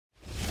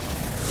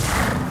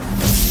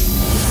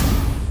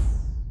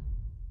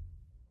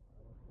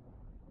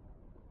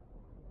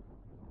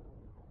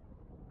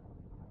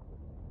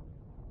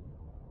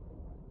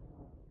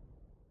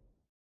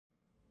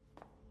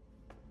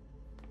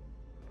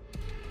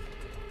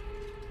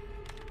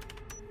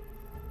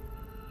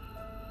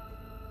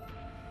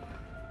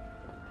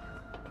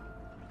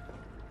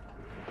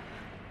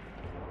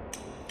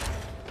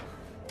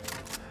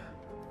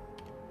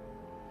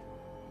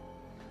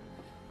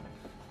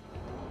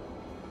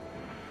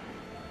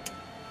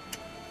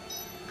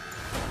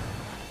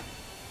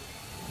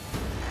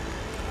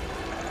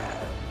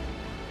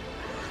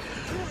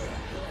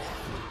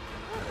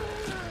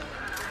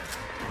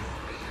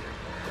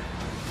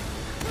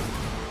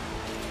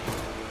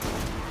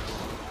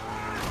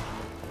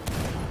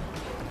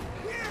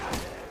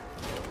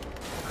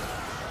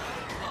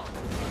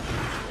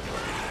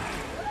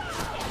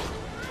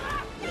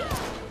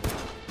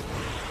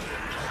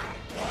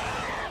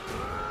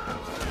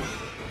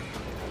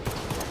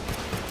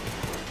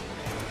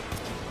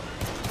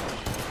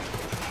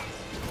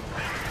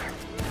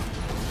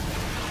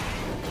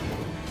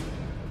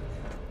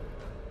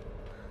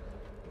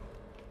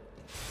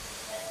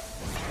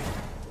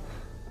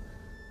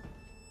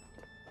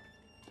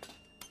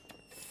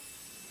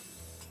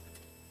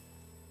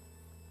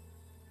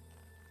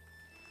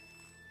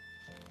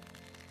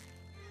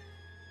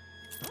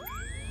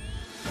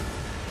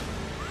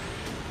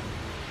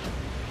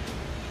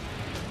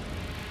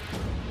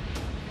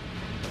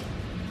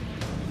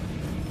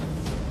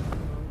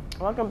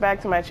Welcome back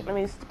to my let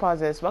me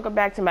pause this. Welcome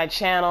back to my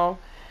channel.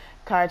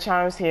 Kai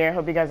Charms here.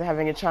 Hope you guys are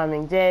having a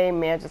charming day.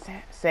 May I just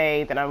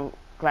say that I'm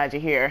glad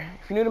you're here.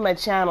 If you're new to my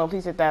channel,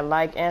 please hit that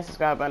like and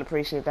subscribe button. I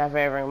appreciate that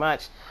very, very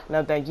much. And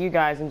I thank you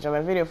guys enjoy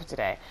my video for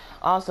today.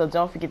 Also,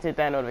 don't forget to hit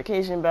that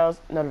notification bell so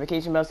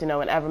you know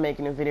whenever I'm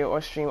making a video or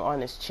stream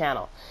on this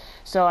channel.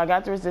 So I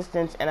got the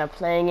Resistance and I'm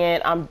playing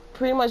it. I'm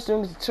pretty much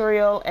doing the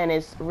tutorial and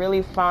it's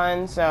really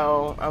fun.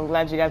 So I'm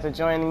glad you guys are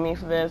joining me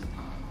for this.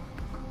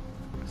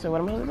 So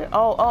what am I supposed to do?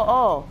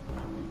 Oh.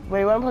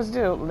 Wait, what am I supposed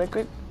to do?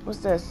 Liquid? What's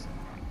this?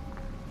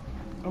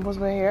 I'm supposed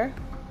to be here?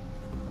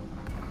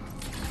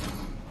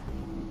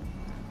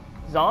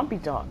 Zombie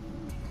dog.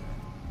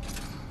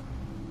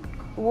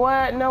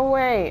 What? No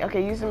way.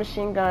 Okay, use the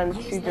machine gun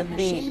to defeat.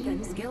 Machine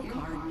gun skill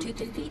card to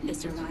defeat the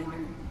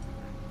survivor.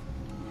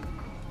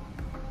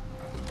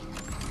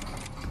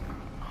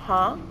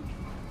 Huh?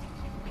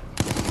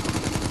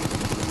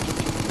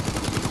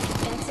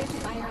 Exit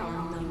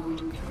firearm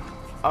mode.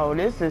 Oh,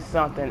 this is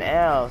something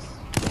else.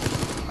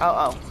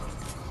 Oh.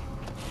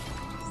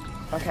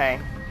 Okay.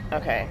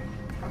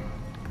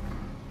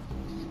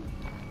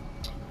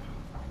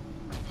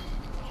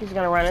 He's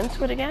gonna run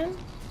into it again?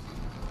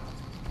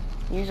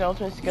 Use your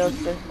ultimate skills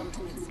to...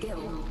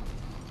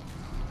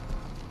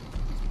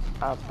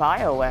 A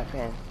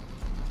bioweapon.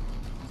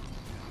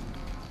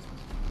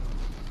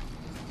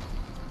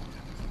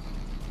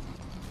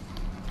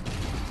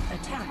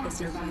 Attack the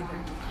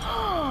survivor.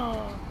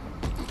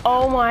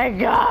 Oh my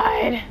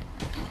god!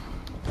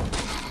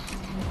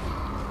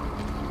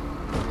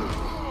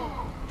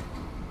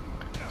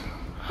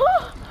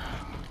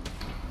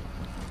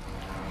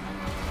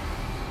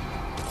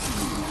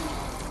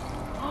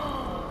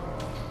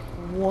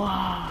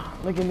 Wow,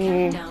 look at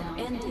me.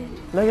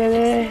 Look at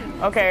me.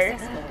 Okay.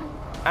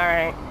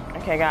 Alright.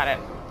 Okay, got it.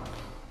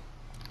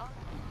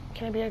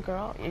 Can I be a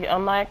girl? You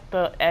unlock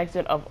the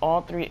exit of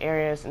all 3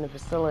 areas in the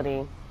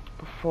facility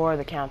before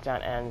the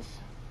countdown ends.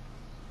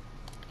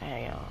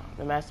 Hey,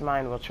 the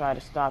mastermind will try to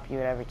stop you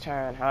at every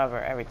turn.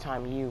 However, every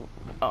time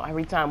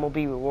will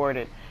be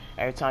rewarded.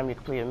 Every time you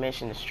complete a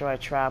mission, destroy a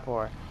trap,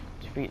 or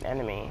defeat an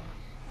enemy.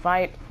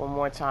 Fight for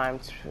more time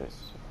to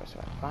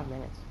 5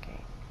 minutes.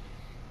 Okay.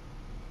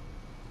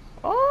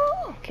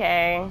 Oh,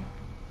 okay.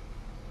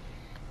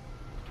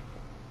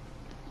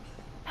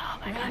 Oh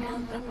my god.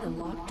 Open the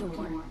locked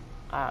door.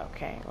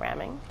 Okay,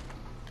 ramming.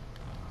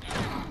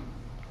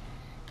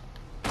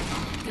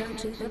 Go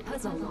to the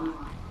puzzle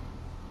lock.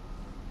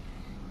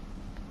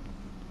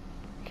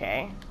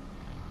 Okay.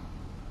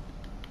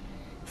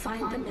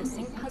 Find the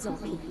missing puzzle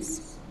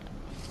piece.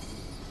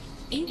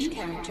 Each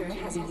character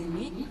has a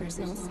unique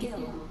personal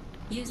skill.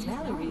 Use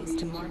Valerie's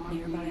to mark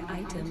nearby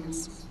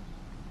items.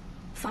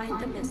 Find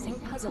the missing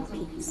puzzle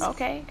piece.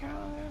 Okay,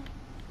 girl.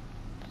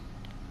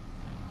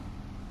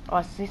 Oh,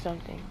 I see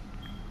something.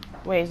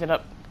 Wait, is it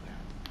up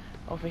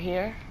over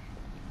here?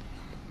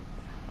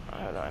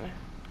 Hold on.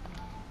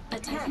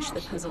 Attach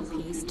the puzzle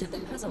piece to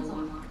the puzzle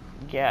lock.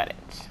 Got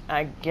it.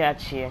 I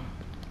got you.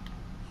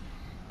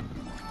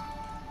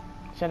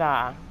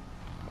 Ta-da.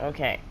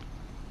 Okay.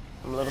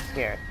 I'm a little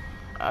scared.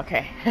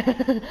 Okay.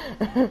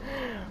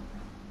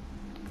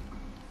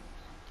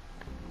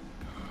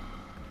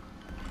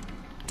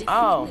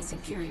 Oh.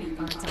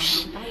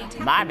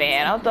 My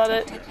bad. I thought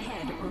it.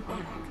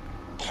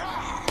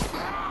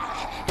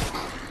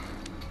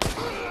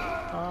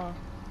 Oh.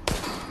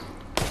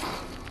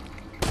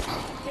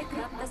 Pick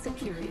up the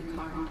security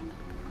card.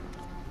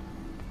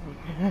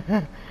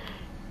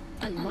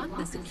 Unlock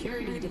the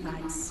security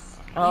device.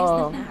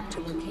 Oh. Use the map to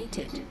locate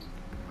it.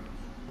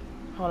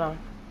 Hold on.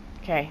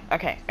 Okay, I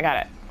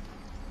got it.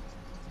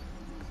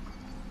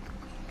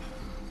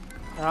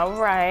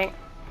 Alright.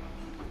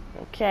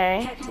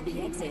 Okay. Head to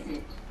the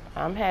exit.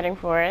 I'm heading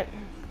for it.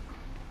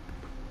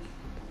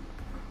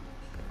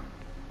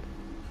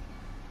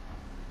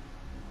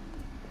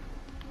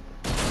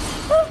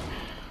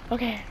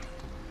 Okay.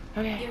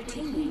 Your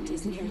teammate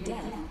is near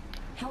death.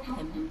 Help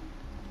him.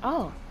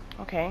 Oh,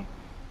 okay.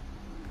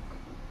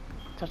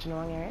 Touching the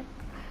wrong area.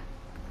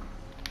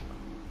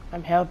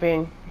 I'm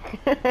helping.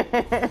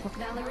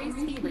 Valerie's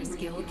fever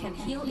skill can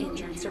heal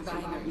injured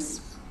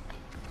survivors.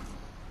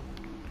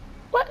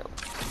 What?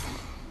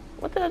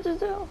 What did I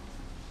just do?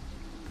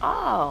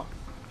 Oh.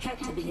 Head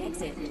to the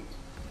exit.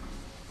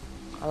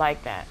 I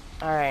like that.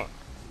 Alright.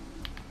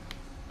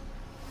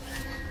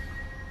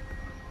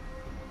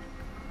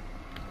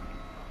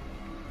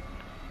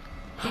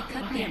 Pick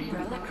up the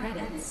umbrella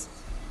credits.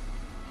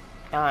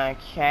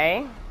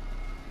 Okay.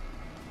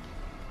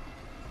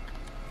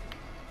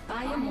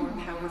 Buy a more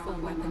powerful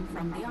weapon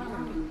from the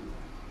armory.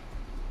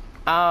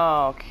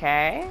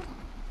 Okay.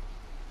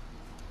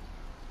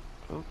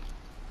 Oops.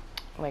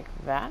 Like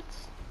that.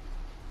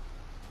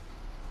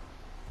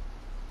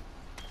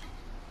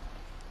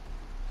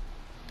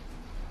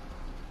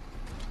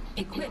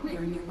 Equip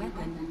your new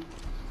weapon.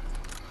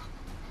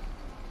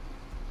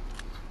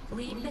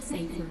 Leave the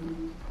safe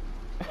room.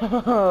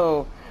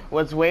 Oh,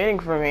 what's waiting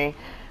for me?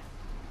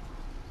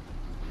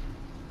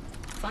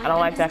 I don't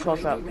like that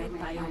close up.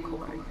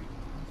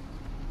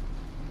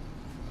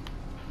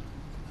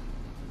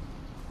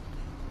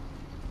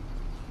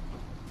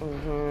 We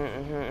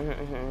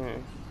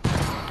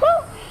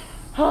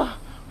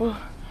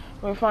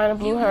find a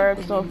blue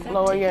herb, so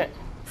lower your.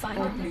 Find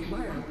a blue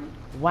herb.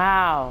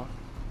 Wow.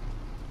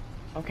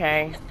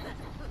 Okay.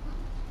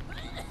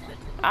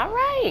 All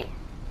right.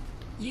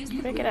 Use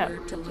the Pick blue it up.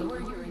 herb to lower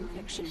your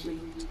infection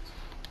rate.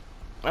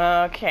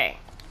 Okay.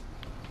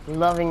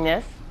 Loving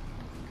this.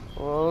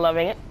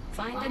 Loving it.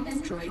 Find and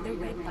destroy the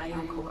red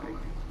biocore.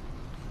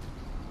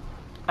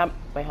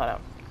 Wait, hold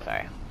on.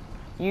 Sorry.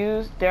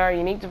 There are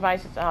unique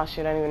devices. Oh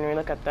shit, I didn't even really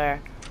look up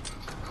there.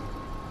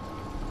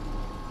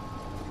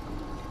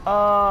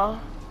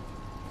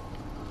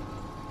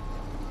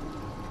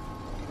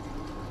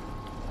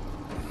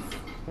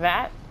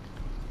 That?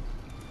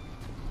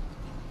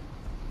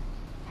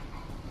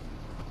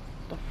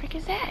 The frick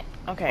is that?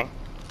 Okay.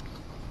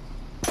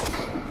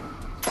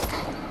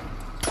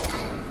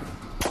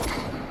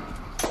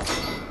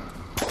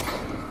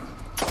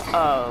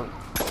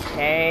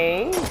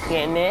 Okay,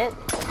 getting it.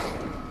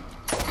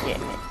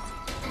 Getting it.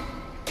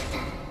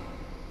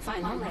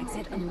 Final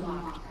exit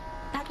unlocked.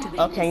 Activate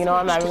Okay, you know,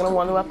 I'm not even gonna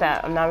wonder about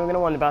that. I'm not even gonna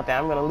wonder about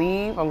that. I'm gonna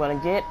leave. I'm gonna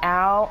get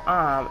out.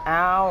 I'm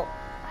out.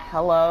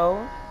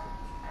 Hello.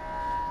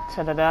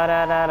 Ta da da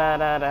da da da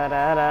da da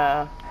da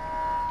da.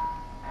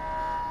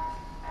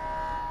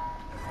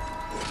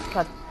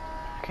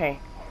 Okay.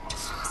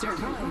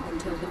 Survive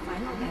until the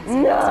final exit.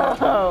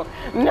 No,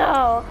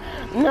 no,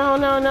 no,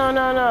 no, no,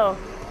 no, no.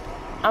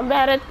 I'm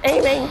bad at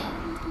aiming.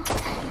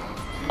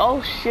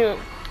 Oh shoot.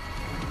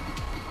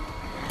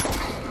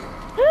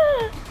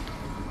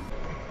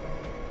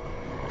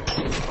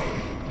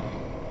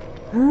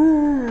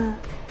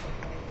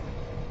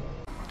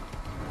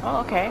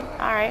 Oh, okay.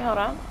 All right, hold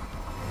on.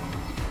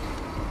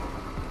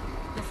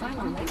 The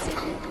final exit.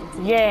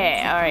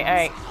 Yeah, all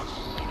right.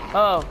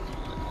 Oh.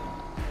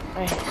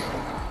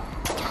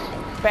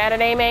 Bad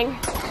at aiming.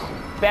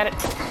 Bad at...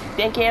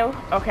 Thank you.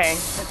 Okay. The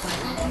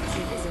final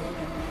exit is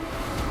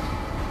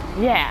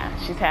open. Yeah,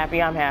 she's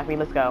happy. I'm happy.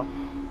 Let's go.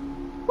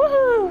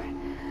 Woohoo!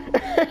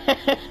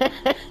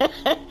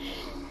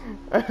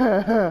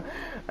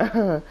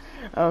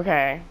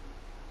 Okay.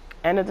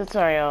 End of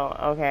tutorial.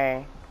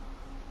 Okay.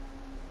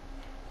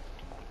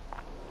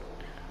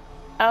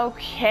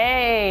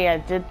 Okay, I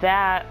did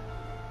that.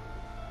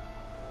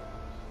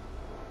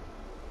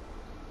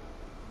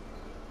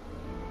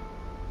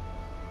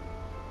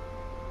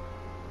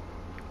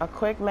 A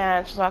quick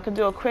match, so I could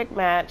do a quick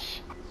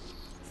match.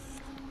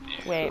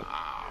 Wait,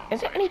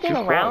 is there anything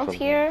around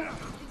here?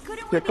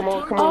 Yeah, come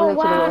on Oh over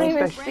wow, I to didn't the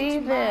even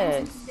station. see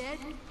this.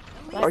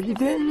 Oh, you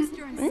didn't?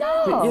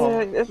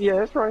 No.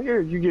 Yeah, it's right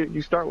here.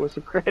 You start with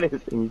some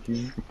credits and you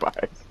can buy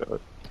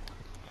stuff.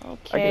 I get a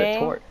Okay.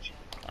 torch.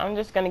 I'm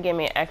just gonna give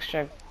me an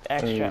extra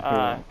If you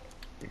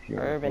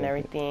herb and want it.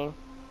 everything,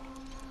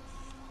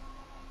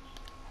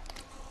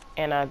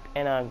 and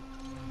a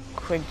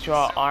quick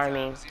draw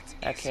army.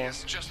 Okay.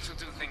 Just to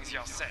do things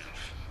yourself.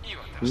 You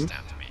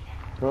understand me.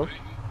 Huh?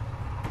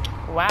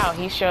 Wow,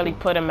 he surely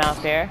put him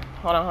out there.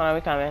 Hold on,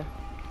 we coming.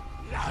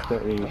 How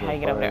you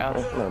get over there? I'm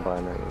not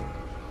buying that yet.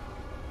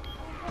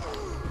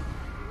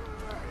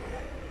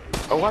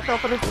 Oh, watch out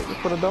for the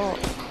dog.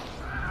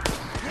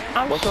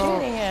 I'm What's shooting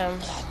up? him.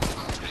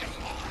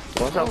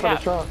 Watch out for the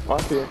got- trap. Oh,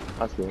 I see it.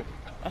 I see it.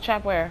 A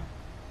trap where?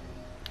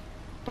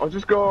 Oh,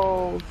 just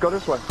go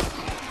this way.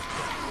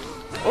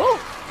 Ooh,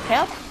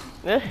 help!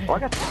 Oh, I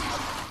got you.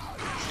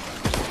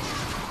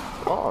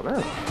 Oh,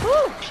 man.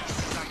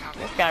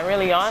 Woo. This guy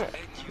really on it.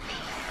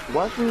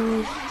 Watch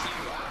me.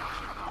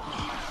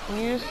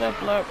 Use the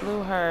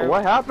blue herb.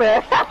 What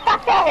happened?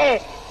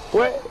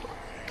 What?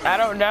 I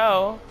don't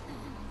know.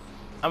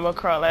 I'm gonna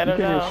crawl. I You don't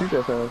can't know. even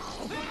shoot that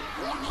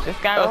fast. This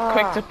guy was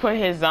quick to put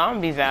his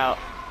zombies out.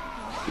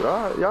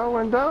 Y'all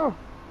went down.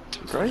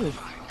 Crazy.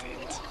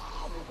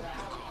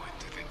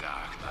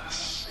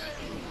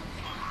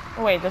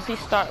 Wait, does he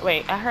start?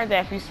 Wait, I heard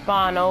that if you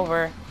spawn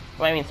over,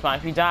 well, I mean spawn.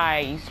 If you die,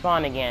 you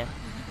spawn again.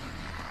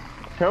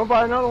 Can I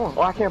buy another one?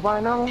 Oh, I can't buy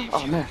another one?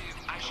 Oh, man.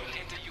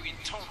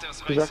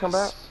 Did I come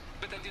back?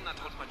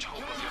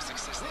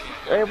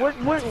 Hey, what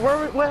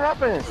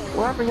happened?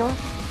 What happened, y'all?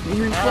 I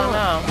don't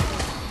know.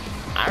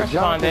 I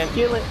responded.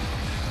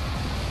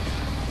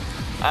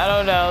 I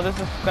don't know. This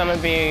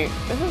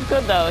is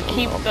good though. It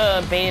keeps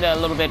the beta a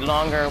little bit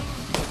longer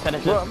instead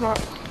of Well,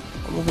 just.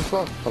 I'm moving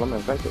slow, but I'm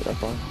infected. That's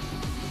fine.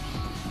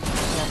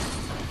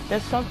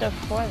 There's something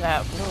for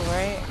that blue,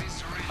 right?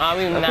 Oh,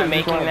 we're not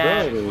making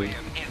that.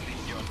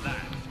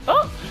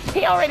 Oh,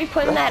 he already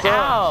putting that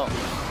out.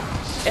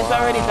 It's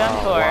already done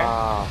for.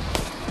 Wow.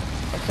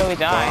 Until we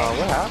die. Wow,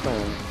 what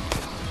happened?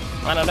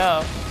 I don't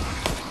know.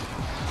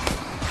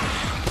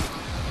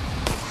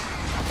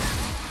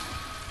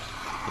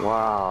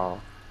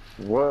 Wow.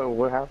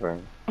 What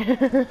happened?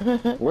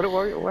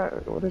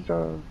 what did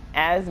y'all?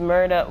 As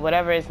murder,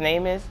 whatever his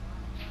name is.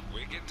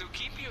 We get to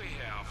keep you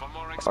here for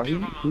more Oh,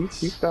 experiments.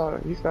 he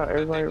stopped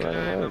everybody right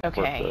away.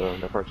 Okay.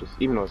 The purchase,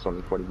 even though it's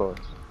only $40.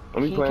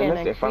 Let me He play can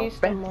this. If I'm increase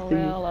the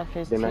morale of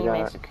his then I got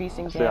teammates,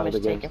 decreasing still have damage the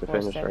games taken to for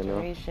finish right now.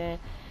 separation.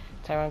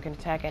 Tyrone can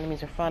attack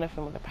enemies in front of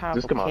him with a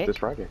powerful Just come out kick. this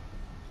Friday.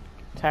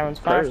 Tyrone's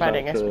Predators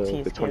firefighting out to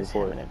expertise the gives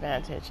him 24th, an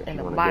advantage if in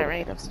you a wanna get it.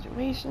 myriad of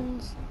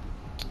situations.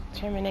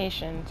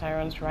 Determination.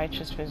 Tyrone's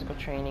righteous physical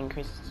training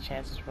increases his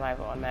chances of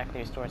survival,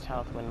 automatically restores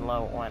health when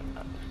low on.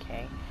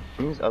 Okay.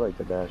 I like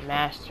the dash.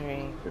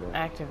 Mastery.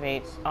 Yeah.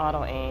 Activates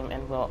auto aim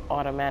and will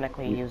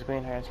automatically use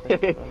Greenhorn's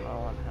physical when low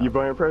on health. You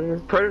buying Predator?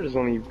 Predator's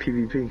only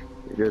PvP.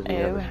 It doesn't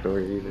have a Oh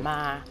story either.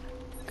 my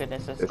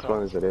goodness, that's As cool.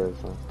 fun as it is,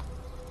 huh?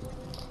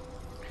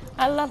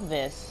 I love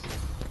this.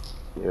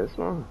 Yeah, it's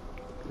fun.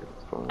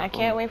 It's fun. I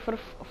can't wait for the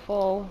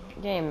full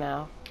game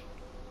now.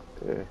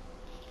 Yeah.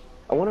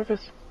 I wonder if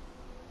it's...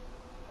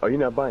 Oh, you're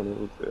not buying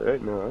it?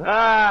 It's, no.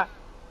 Ah!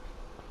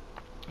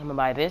 I'm gonna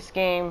buy this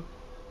game,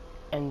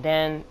 and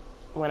then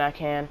when I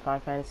can, Final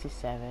Fantasy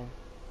VII.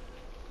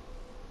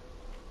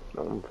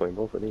 I'm gonna play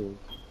both of these.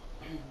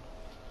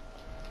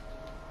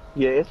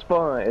 Yeah, it's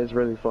fun. It's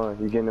really fun.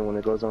 You getting it when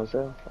it goes on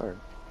sale? Alright.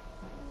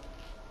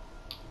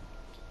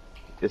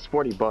 It's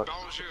 $40. Bonjour.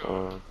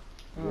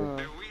 The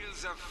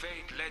wheels of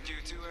fate led you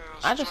to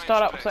a I just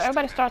start up, so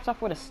everybody starts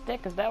off with a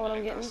stick. Is that what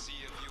I'm getting? See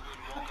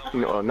if you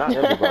would walk No, not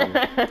everybody.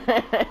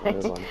 Not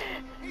everybody.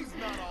 He's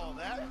not all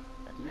that.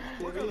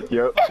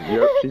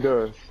 Yep, she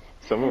does.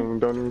 Some of them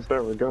don't even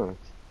start with guns.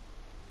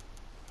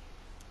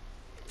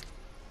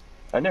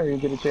 I never even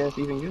get a chance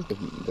to even use the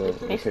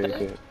carry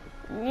kit.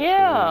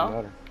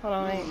 Yeah. Hold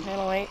on,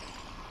 wait.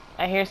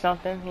 I hear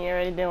something. He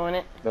already doing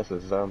it. That's a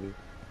zombie.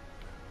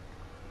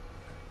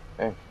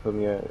 Hey, put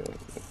me at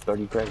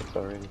 30 credits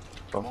already.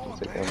 Oh, I'll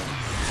take that.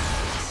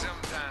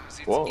 Sometimes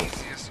it's Whoa.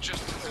 easiest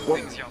just to do What?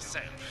 things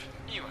yourself.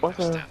 You What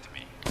the- understand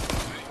me.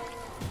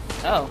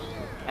 Oh,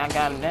 I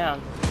got him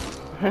down.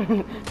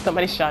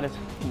 Somebody shot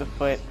the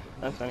foot.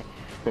 That's funny.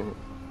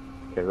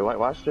 Okay,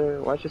 watch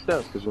your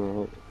steps, cause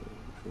you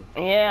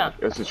Yeah.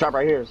 it's a trap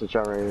right here. It's a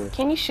trap right here.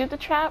 Can you shoot the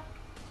trap?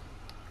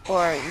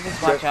 Or you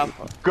just watch out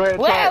for it? Go ahead,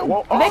 Whoa, try it.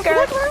 Whoa, Vicar!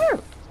 look right here.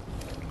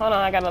 Hold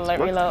on, I gotta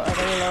reload. I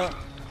gotta reload.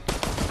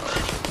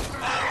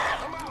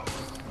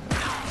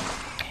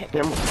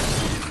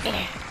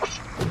 Yeah,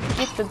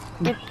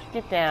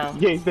 Get down.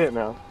 yeah, he's dead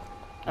now.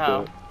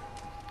 Oh. Good.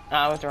 Oh,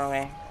 I went the wrong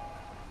way.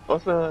 Oh,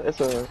 it's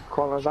a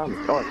crawling zombie.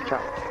 Oh, it's a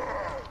trap.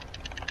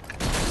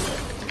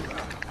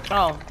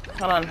 Oh,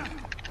 hold on.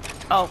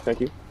 Oh,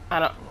 Thank you. I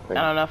don't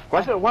know.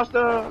 Watch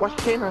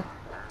the cannon.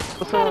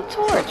 What's Got a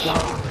torch.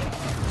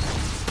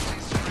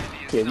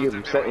 Yeah, you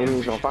can set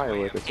enemies on fire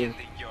with it too.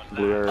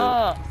 Blue herb.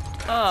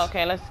 Oh,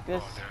 okay. Let's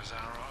There's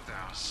our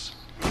orders.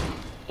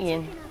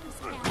 Ian.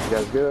 You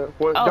guys good?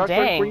 What, Oh, Dark Force,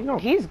 where you dang. going?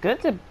 He's good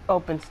to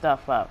open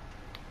stuff up.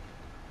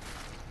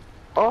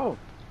 Oh,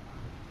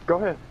 go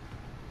ahead.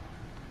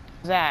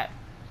 What's that?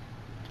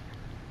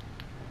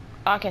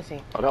 Oh, I can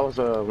see. Oh, that was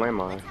a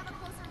landmine.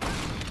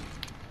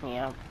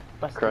 Yeah, I'm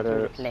busting through the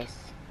Credits. place.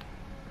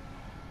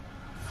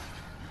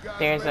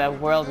 There's a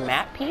world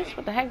map piece?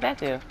 What the heck that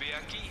do? Be a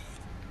key.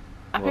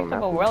 I World picked up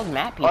map a piece? world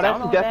map piece. Oh, I don't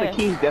know what that that's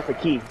the is. key. That's the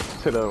key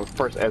to the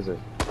first exit.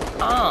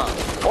 Oh.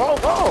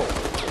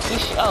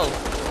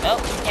 Oh,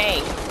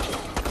 hey.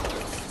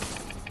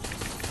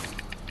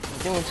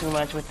 Doing too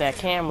much with that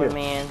camera, Yeah.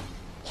 man.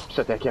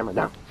 Shut that camera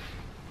down.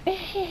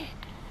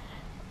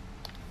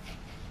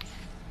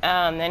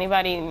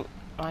 Anybody?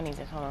 Oh, I need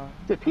this. Hold on.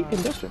 The peak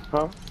condition,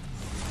 huh?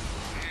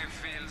 It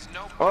feels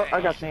no Oh, pain.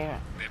 I got you. There.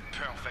 The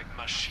perfect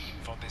machine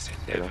for this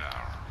Yeah. endeavor.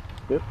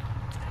 Yep.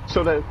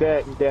 So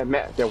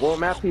that world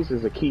map piece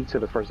is the key to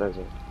the first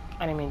exit.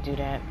 I didn't mean to do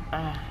that.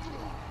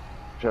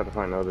 Try to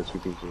find the other two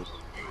pieces.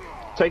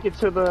 Take it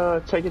to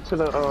the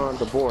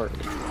board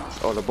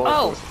or the boat.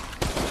 Oh.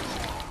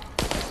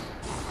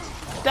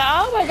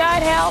 Oh my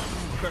God! Help!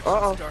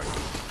 Uh oh.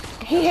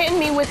 He hitting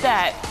me with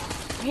that.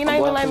 He not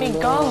even letting me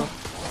go.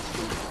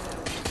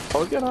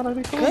 Oh, get out of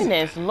the car.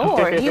 Goodness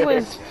Lord, he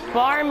was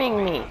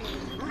farming me.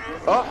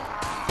 Oh.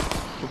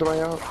 Is somebody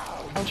out?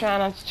 I'm trying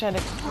not to try to.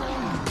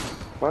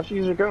 Why don't you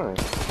use your gun?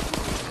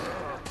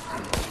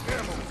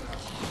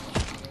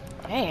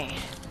 Hey,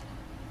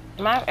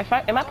 am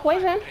I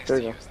poisoned? There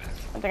you go.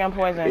 I think I'm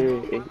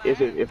poisoned.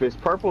 If it's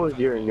purple,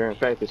 you're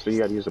infected, so you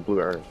gotta use a blue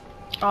herb.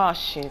 Oh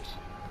shoot,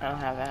 I don't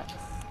have that.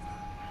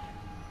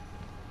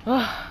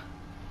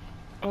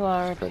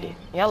 Lord,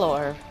 yellow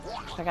herb.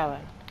 I got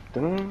it.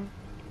 Dun.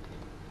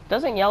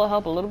 Doesn't yellow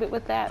help a little bit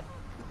with that?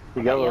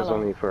 The I got yellow is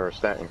only for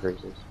stat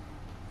increases.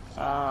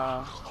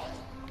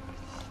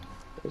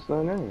 It's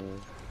not there.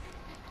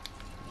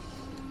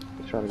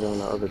 Let's try to go in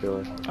the other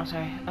door. I'm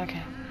sorry.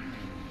 Okay.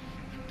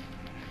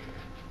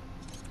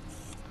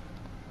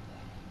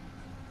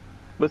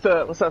 What's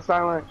up,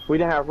 Silent? We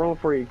didn't have room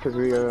for you because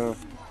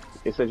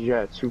it said you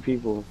had 2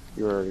 people.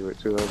 You were already with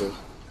 2 others.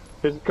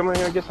 Come in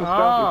here and get some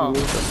stuff if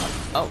you need some.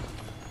 Oh,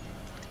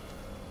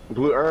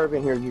 Blue herb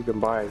in here you can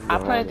buy. I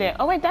put it there.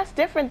 Oh wait, that's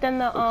different than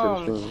the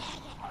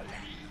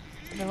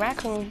It's the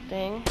raccoon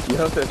thing. you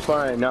hope that's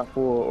fine, not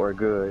full or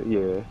good.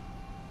 Yeah.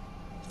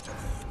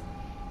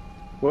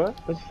 What?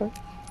 What'd you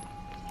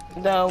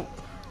say? The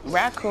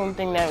raccoon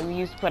thing that we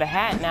used to put a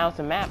hat. Now it's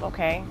a map.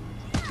 Okay.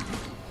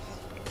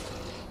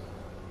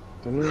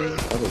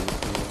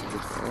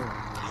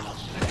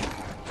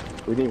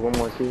 We need one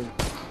more key.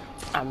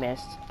 I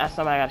missed.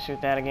 Somebody gotta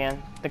shoot that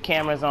again. The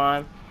camera's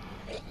on.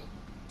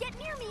 Get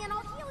near me and I'll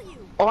heal you.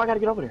 Oh, I gotta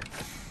get over there.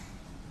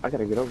 I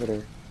gotta get over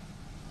there.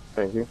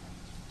 Thank you.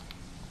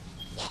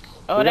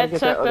 Oh, We gotta that get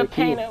took that the other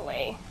paint key.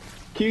 away.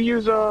 Can you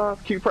use can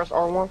you press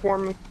R1 for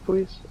me,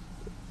 please?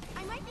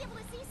 I might be able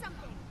to see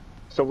something.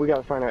 So we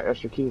gotta find that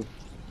extra key.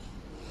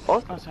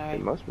 Oh, Oh, sorry.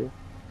 it must be.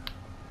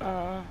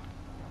 Uh,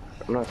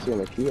 I'm not seeing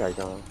a key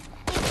icon.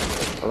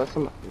 Unless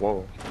I'm.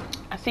 Whoa.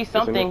 I see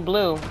something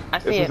blue. I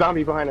see It's a it.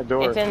 zombie behind the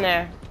door. It's in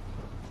there.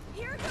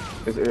 Here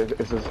it goes.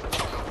 It's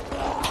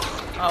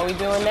Are we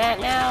doing that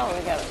now?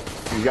 We gotta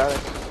you got it.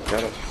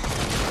 Got it.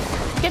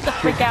 get the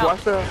freak out.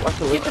 Watch the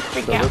Get the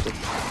freak out. liquor.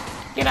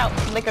 Get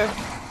out, liquor.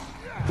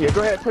 Yeah,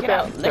 go ahead. Put Get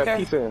out, liquor. that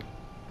piece in.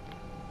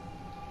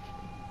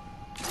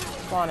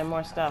 Spawning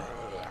more stuff.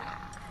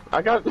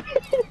 I got.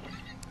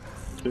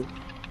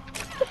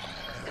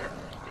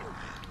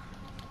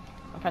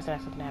 I'm pressing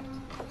that, something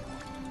happens.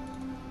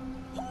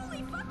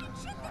 Holy fucking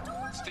shit, the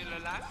door. Still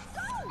alive?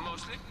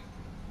 Mostly?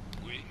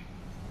 Oui.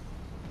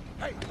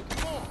 Hey,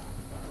 come on.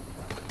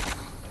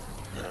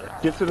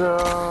 Get to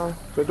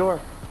the door.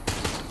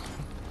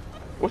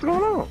 What's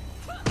going on?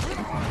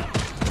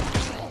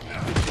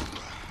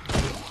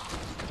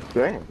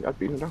 Damn, y'all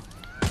beating it up.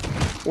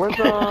 Where's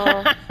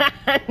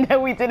No,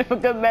 we did it for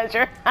good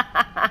measure.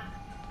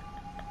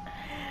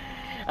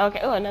 Okay.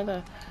 Oh,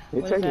 another. It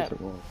What is takes that? so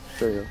long.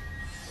 There you go.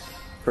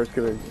 First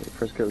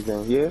killer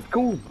game. Yeah, it's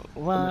cool.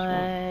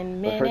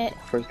 1 minute.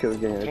 First killer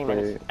game. 3 I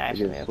minutes, played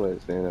actually. against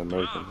Splits and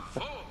American.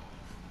 Bravo!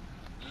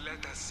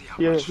 Let us see how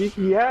Yeah, much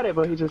he had it,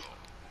 but he just.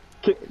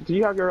 Do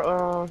you have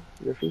your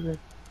fever?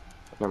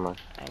 Never mind.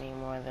 I need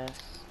more of this.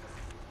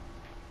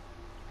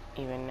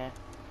 Even that.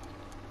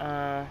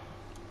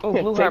 Oh,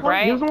 Yeah, blue take herb, one,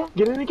 right? use one,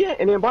 get it again,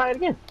 and then buy it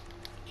again.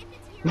 If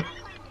it's here, I'll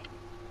find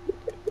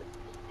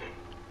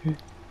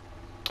it.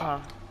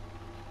 Oh,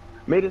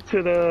 Made it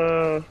to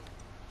the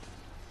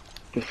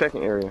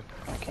second area.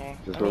 okay.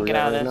 Just Let where me we get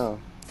at out of right this. now.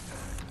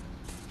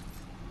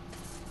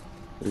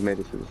 We made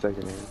it to the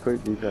second area.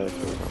 Quick details.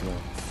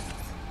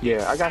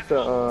 Yeah, I got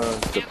the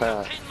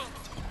path.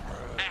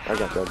 I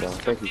got that down.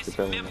 Thank you for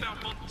telling me.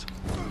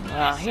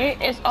 Here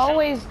it's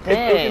always It's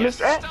this.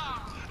 Mr. X.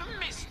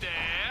 Mr.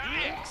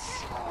 X.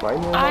 Right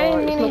now, I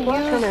didn't mean to it's my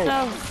use grenade. the.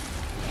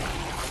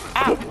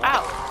 Ow!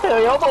 Ow!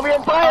 Hey, I'm over here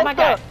Oh buying my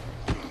god! stuff.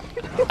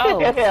 Oh,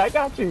 Yeah, I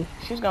got you.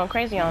 she's going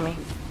crazy on me.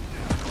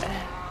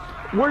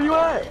 Where you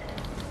at?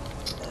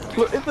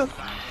 Look, it's a.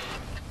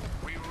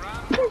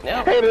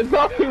 Nope. Hey, the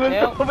zombie was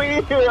Nope. over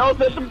here. I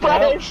was at the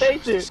fire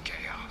station. It's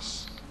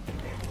chaos.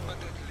 But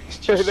at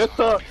least Hey, that's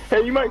all.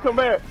 Hey, you might come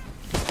back.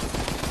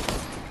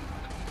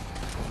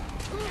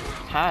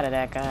 Tired of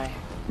that guy.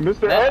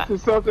 Mr. X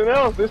is something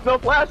else. There's no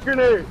flash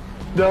grenade.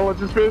 No, let's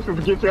just finish. We'll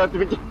get you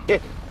after the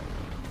game.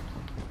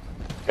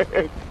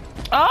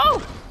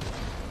 Oh!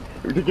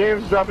 The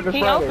game's dropping this He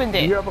Friday. opened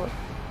it. You have a...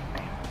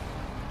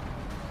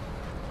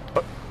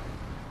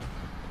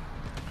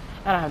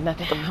 I don't have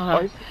nothing. Hold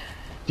on.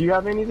 Do you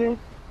have anything?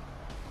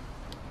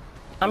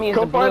 I'm using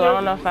Come blue. I find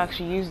don't it. know if I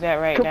should use that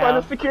right Come find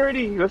now. the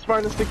security. Let's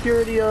find the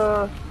security,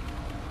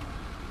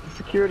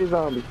 security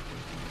zombie.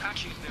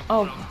 actually,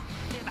 Oh. then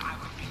I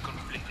would be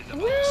completely the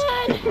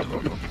What?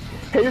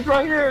 Hey, it's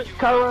right here,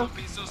 Kyra.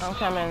 I'm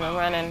coming. I'm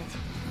running.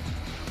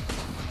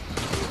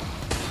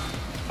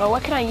 Oh,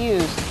 what can I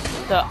use?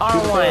 The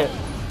R1.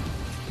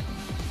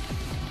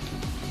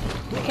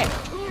 Okay.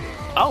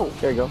 Oh,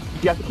 There you go.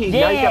 You got the key.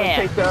 Now you gotta Yeah.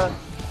 take the...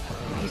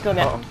 he's still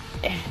down.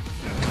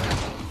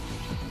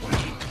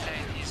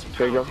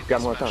 There you go.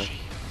 Got more time.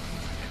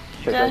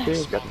 Take that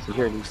key. Got the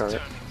security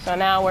card. So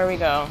now where we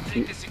go?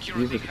 Use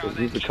the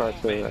card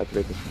to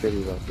activate the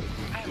security zombie.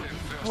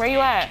 Where you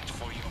at?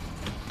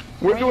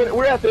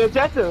 We're at the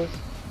objectives.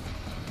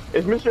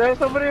 Is Mr.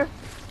 X over there?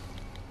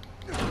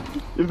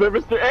 Is that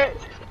Mr. X?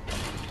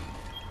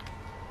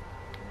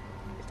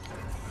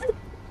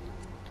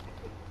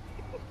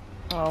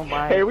 Oh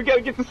my. Hey, we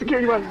gotta get the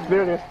security card.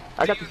 There it is.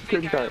 I got the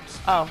security card.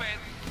 Oh.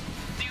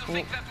 Do you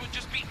think that would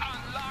just be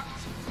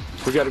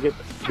unlocked? We gotta get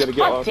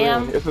God all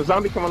damn. three. It's a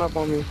zombie coming up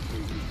on me.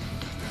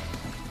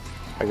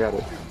 I got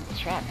it.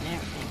 Trap and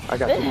everything. I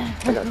got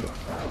you. I got you.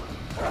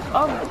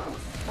 Oh,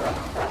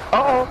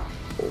 Uh-oh.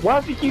 Why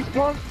does he keep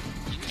spawning?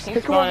 he's come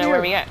on spawning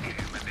where here. we at?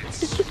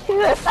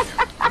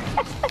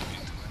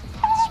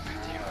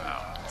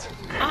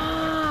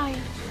 Ah,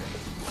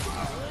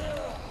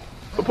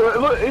 But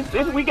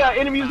look, we got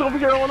enemies over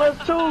here on us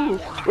too.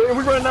 We're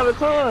running out of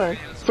time.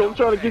 So I'm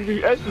trying to give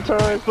you extra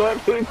time so I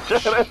can try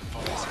to...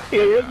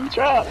 Yeah, here's the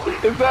trap.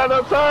 It's not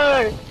enough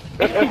time.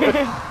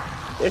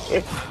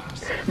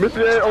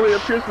 Mr. Ed only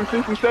appears for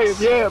 60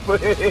 seconds. Yeah,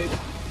 but...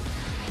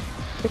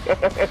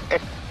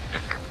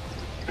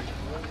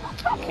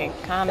 okay,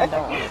 kinda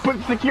don't. Put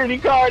the security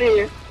card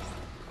in.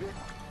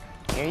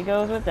 Here he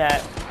goes with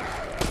that.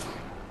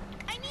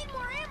 I need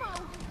more ammo.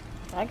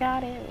 I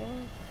got it.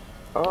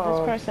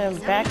 Uh-oh. This person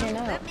backing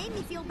up. That made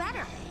me feel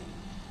better.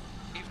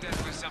 If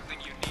that was something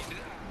you needed,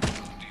 do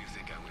you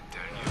think I would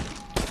tell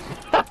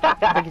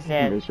you? Like you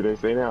said. Make sure they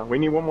say now. We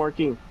need one more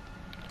key.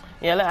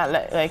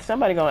 Yeah, like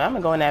somebody go. I'm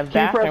gonna go in that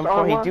Can you press bathroom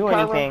before he R1, do Kyra?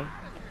 anything.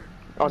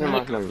 Oh, never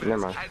mind. Never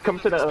mind. Come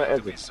to the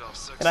exit.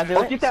 Did I do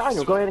Oh, it? get that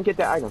item. Go ahead and get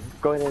that item.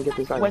 Go ahead and get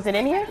this item. Was it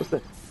in here? What's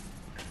this?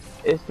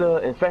 It's the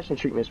infection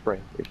treatment spray,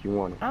 if you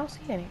want it. I don't see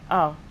any.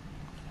 Oh,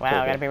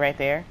 wow! I gotta be right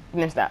there.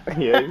 No, stop.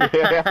 Yeah.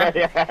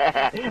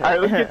 All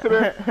right, let's get to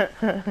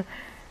there.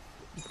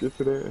 Let's get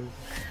to there.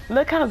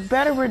 Look how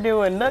better we're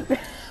doing. Look.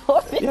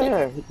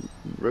 Yeah.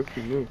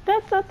 Rookie me.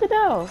 That's something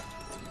else.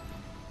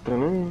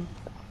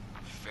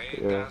 Fate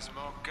Yeah. has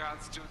more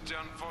cards to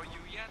turn for you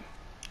yet.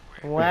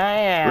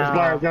 Let's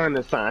buy Wow. a gun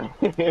this time.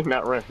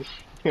 Not rush.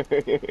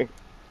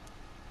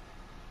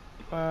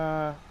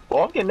 Oh,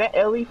 I'm getting that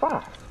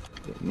LE5.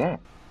 Getting that.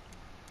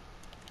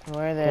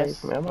 More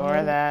this. Okay, am I More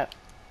right? that.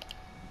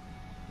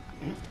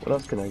 What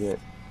else can I get?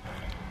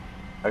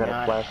 I got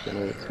God. a flash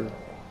grenade too.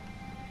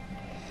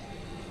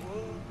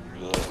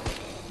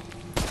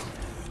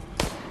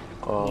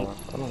 I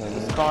don't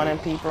know. Spawning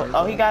people.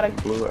 Oh, he got a.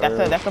 Blue That's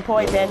herb. a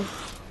poison.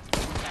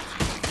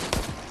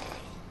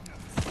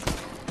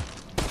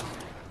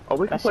 Oh,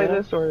 we can That's play you?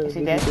 this or Is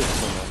he did dead? you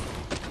just come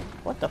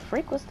What the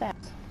freak was that?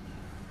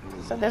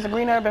 So there's a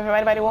green herb if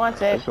anybody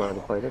wants I it. just wanted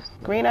to play this.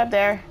 Green up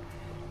there.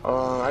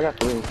 I got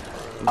 3.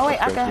 Oh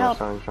wait, I can help.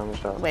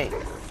 Wait. Wait.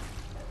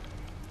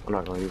 I'm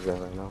not gonna use that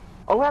right now.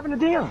 Oh, what happened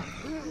to Dion?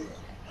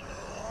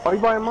 Oh, you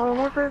buying Modern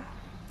Warfare?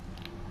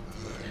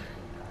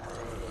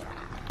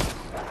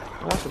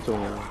 What happened to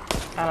him?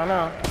 I don't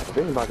know. I think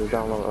I'm about to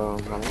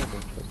download Modern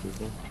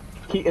Warfare.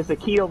 Key, it's a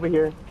key over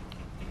here.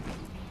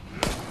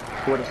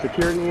 Where the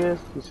security is.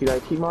 You see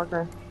that key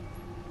marker?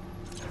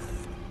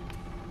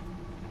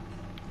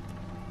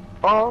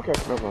 Oh, okay.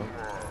 No problem.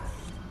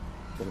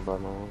 Think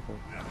about Modern Warfare.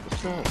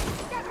 What's up?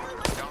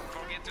 Don't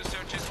forget to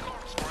search his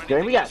corpse for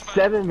Dang, we got anything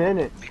 7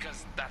 minutes.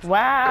 because that's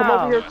Wow. Come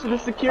over here to the Oh,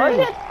 security.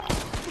 yeah.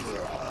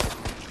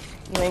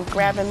 You ain't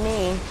grabbing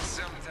me.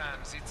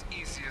 sometimes it's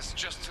easiest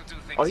just to do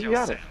things Oh, you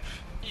got yourself.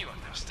 it. You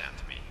understand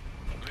me.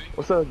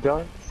 What's up,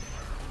 Dark?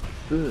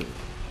 Good.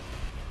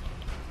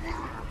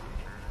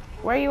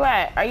 Where you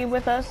at? Are you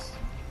with us?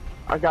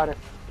 I got it.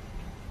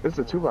 This is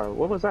a 2x.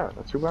 What was that?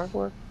 A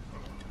 2x4?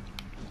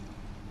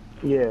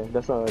 Yeah,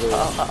 that's all it is.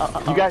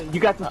 You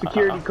got the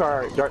security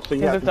card, Dark. So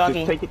you Here's have a to doggy.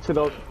 just take it to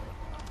the.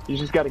 You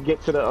just got to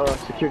get to the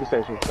security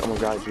station. I'm gonna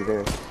guide you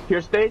there.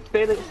 Here, stay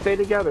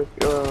together,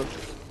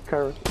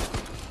 Kyra.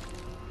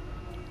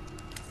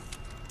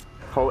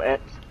 Hold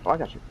X. Oh, I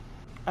got you.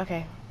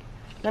 Okay.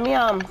 Let me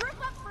Group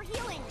up for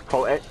healing.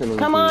 Hold X and then.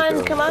 Come you on,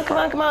 can, come on, come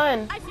on, come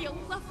on. I feel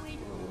lovely.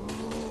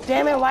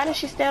 Damn it! Why did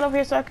she stand over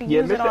here so I could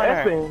Yeah, use it Mr. on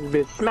F her?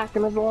 been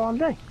smacking us all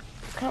day.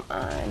 Come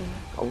on.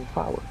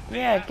 Overpowered.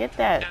 Yeah, get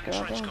that,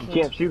 girl. Thank You you.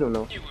 can't shoot him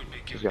though. You will be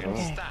Just given got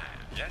in Okay. style,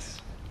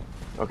 yes?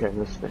 Okay,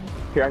 let's stay.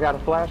 Here, I got a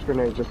flash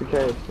grenade just in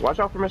case. Watch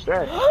out for Mr.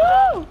 X.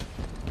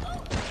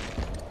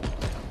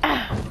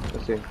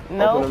 Let's see.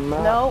 No, Open him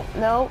out. no,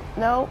 no,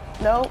 no,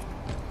 no.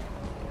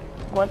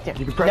 What the?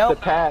 You can press nope. the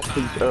pad to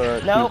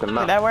Nope. keep him Did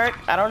out. that work?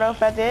 I don't know if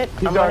that did.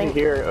 He's I'm already running.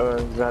 here.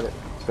 Is that it?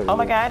 Oh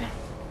my God.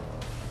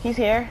 He's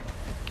here.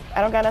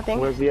 I don't got nothing.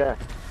 Where's he at?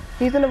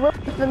 He's in the room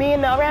with me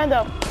and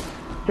Random.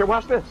 Here,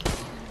 watch this.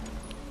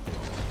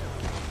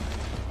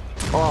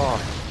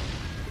 Oh,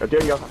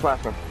 there you go.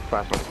 Flash him.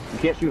 Flash him. You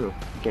can't shoot him.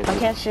 You can't I shoot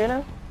can't shoot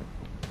him.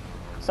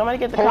 Somebody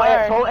get the him.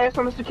 card. Hold X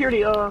on the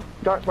security.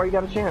 Dark, why you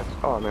got a chance?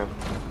 Oh man.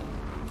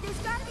 There's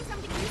gotta be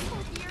something useful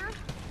here.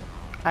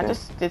 I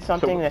just did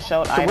something that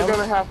showed So items. we're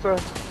gonna have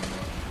to.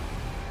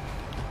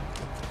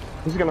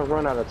 He's gonna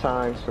run out of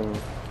time soon.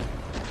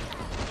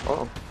 Uh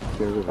oh.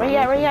 Where you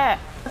at? Where you at?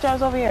 I thought I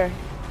was over here.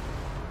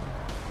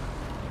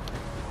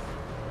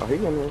 Oh, he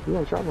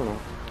in trouble now.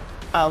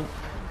 Oh.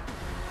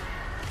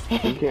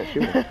 You can't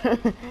shoot him.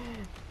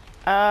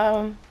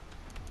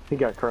 He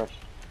got crushed.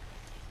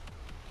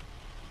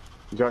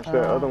 Josh,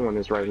 the other one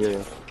is right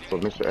here. So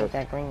Mr. S.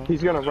 that green.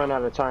 He's gonna run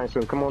out of time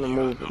soon. Come on and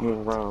move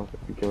around if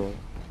you can.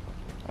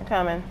 I'm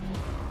coming.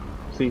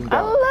 See, he's I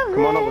down. love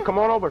Come on it. over. Come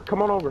on over.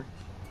 Come on over.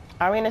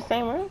 Are we in the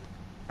same room?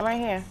 I'm right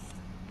here.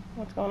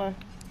 What's going on?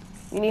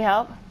 You need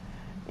help?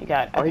 You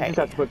got it. Oh, he Okay. just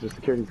has to put the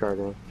security card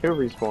in. He'll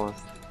respawn.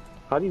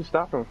 How do you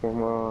stop him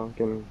from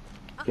getting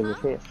his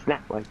head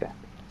snapped like that?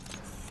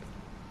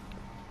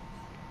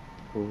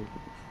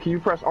 Can you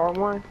press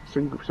R1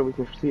 so we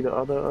can see the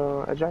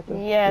other ejector?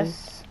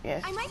 Yes.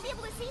 Yes. I might be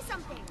able to see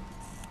something.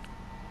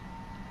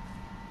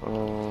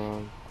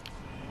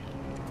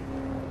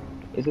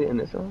 Is it in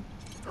this one?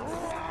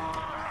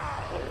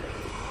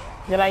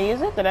 Did I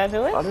use it? Did I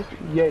do it? Oh,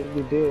 yeah,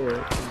 you did.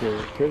 You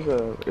did.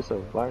 It's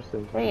a fire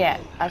station. Where you at?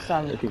 I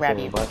saw him It keeps grab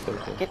saying you. fire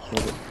station. Get.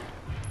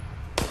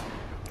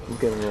 I'm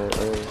getting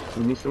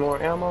you need some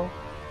more ammo?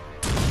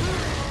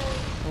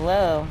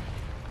 Whoa.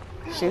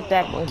 Shoot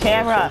that Oh,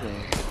 camera. yeah,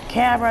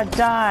 Camera,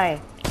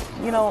 die.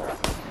 You don't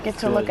get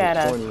to look at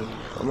us. 20.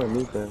 I'm gonna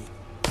need them.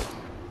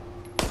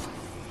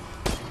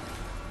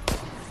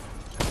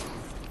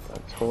 A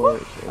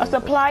torch. A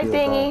supply steel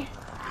thingy.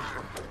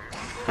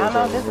 bar. I don't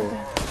know if this is.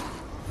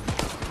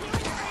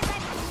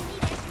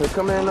 Hey,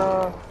 come in,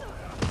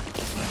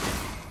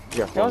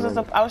 Yeah, There was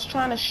I was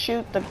trying to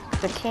shoot the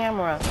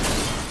camera.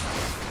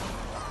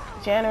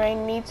 January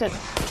need to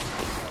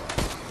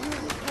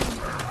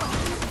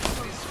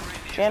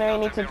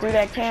do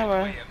that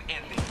camera.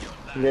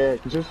 Yeah,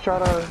 just try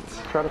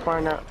to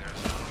find out.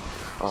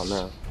 Oh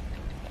man.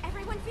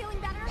 Everyone feeling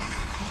better?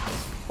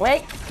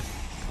 Wait.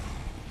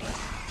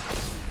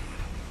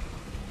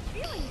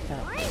 Feeling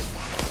great.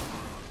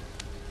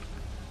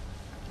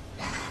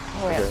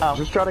 Okay. Oh.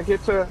 Just try to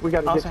get to. We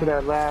gotta get sorry. to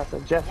that last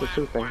objective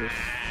too, thank you.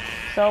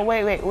 So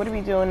wait, what are we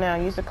doing now?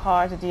 Use the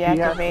car to He has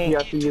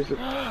deactivate. to use it.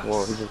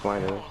 Well, he's just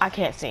blinded. I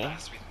can't see.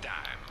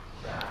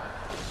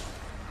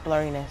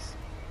 Blurriness.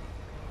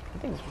 I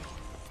think it's...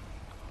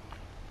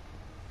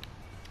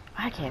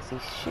 I can't see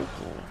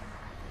shooting.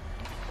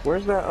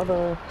 Where's that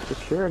other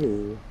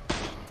security?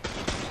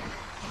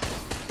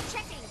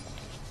 Checking.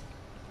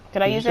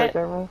 Did I Did you use check it?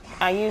 that room?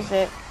 I used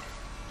it.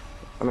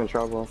 I'm in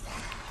trouble.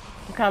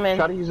 I'm coming.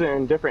 Try to use it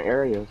in different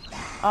areas.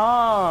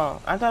 Oh,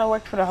 I thought it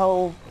worked for the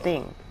whole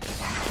thing.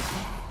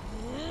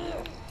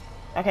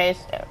 Okay,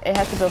 it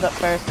has to build up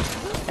first,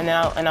 and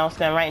then I'll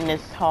stand right in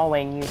this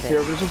hallway and use it.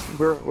 Here,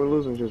 we're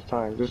losing just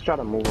time. Just try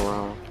to move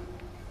around.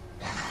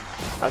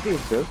 I think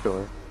it's this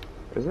door.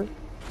 Is it?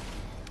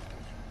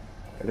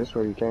 Yeah, this is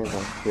where you came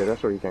from. Yeah,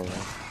 that's where you came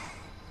from.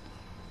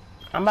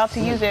 I'm about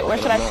to use it. Where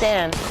should I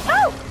stand?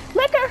 Oh,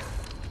 liquor!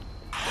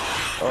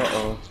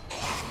 Uh-oh.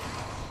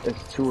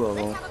 It's two of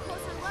them. Have a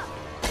closer look.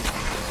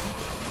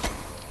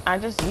 I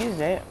just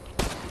used it.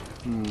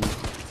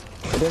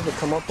 It doesn't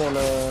come up on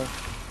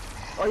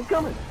Oh, he's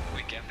coming.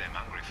 We get them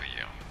hungry for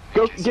you.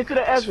 Go, get to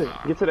the exit.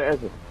 Get to the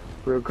exit.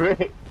 Real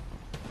quick.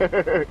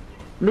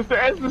 Mr.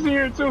 S is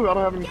here too. I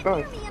don't have any Get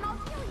stuns. near me and I'll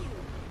kill you.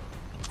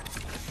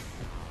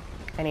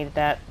 I needed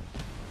that.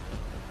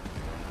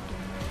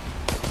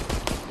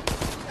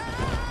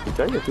 You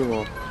take it too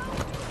long.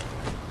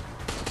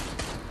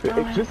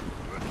 It just...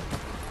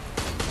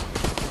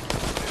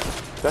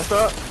 That's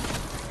up.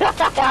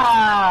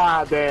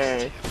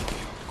 Dang.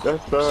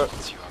 That's up.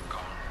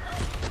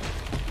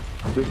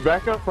 Just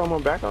back up from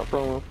him. Back up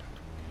from him.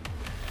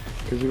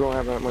 Because you don't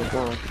have that much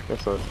time.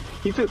 That's up.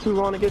 He took too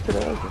long to get to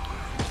the exit.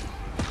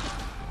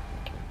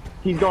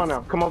 He's gone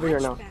now. Come over here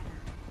now.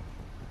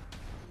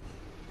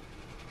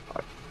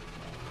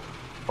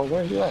 Oh,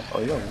 where is he at? Oh,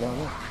 yeah, he's down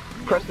there.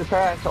 Press the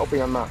pad to open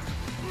your mouth.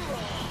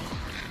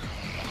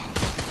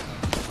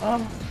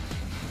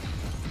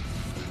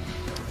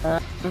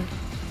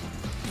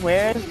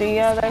 Where's the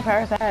other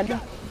person?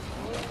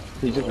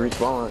 He just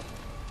respawned.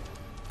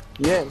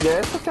 Yeah,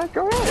 it's okay.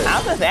 Go ahead. I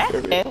was just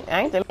asking.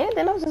 I ain't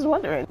demanding. I was just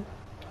wondering.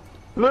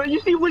 Look, you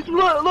see which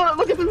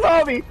look at the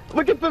zombie.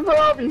 Look at the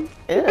zombie.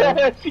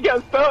 Ew. She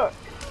got stuck.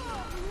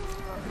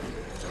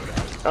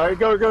 All right,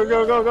 go.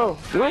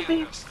 Where's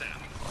he?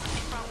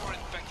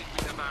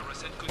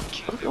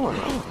 What's going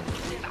on?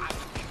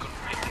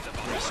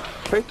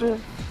 Face there.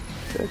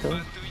 There you go.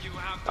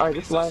 All right,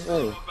 this is last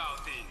day.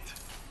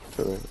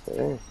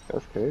 Dang,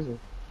 that's crazy.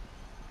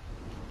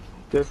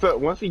 Just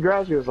once he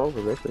grabs you, it's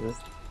over, basically.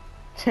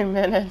 2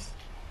 minutes.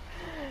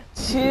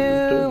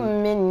 2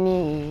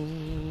 minutes.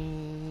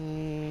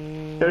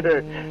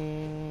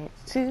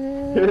 2.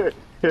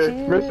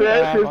 Mr.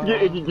 S is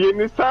getting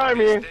his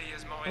time in.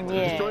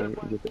 Yeah.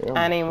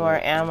 I need more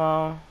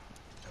ammo.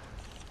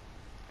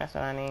 That's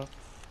what I need.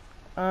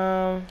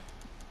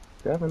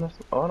 You have enough?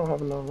 Oh, I don't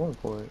have enough room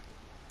for it.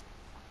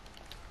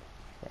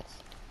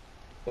 Yes.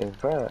 In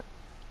fact.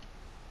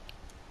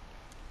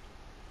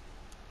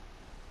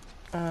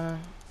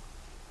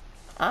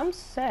 I'm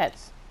set.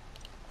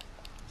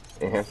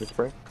 Enhance the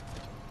spray.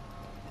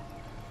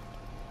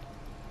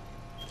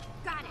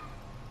 Got it.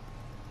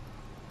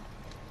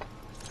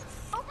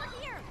 Over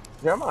here.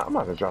 Yeah, I'm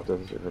about to drop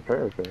this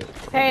repair kit.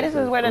 Hey, this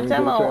is where the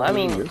demo,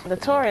 the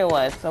tutorial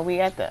was. So we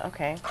at the,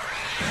 okay.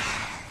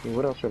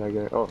 What else should I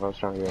get? Oh, I was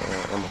trying to get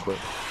ammo quick.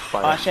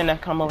 Oh, I shouldn't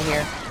have come over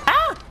here.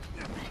 Ah!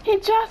 He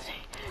just,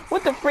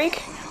 what the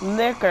freak?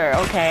 Liquor,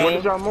 okay. What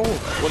did y'all move?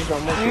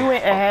 We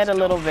went ahead a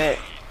little bit.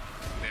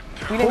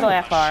 We didn't go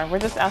that far. We're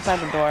just outside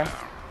the door.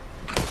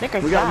 Liquor,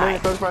 We got die.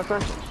 35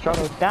 seconds. Try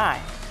to... Die.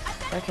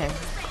 Okay.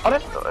 Oh,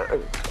 that's...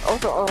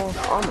 also,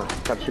 armor.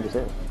 Gotta shoot his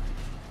head.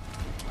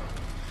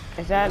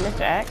 Is that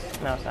Mr. X?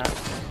 No, it's not.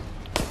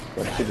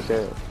 Gotta shoot his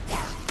head.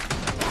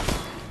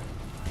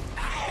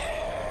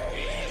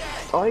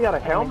 Oh, he got a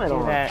helmet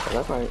on. that.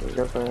 That's not...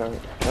 That's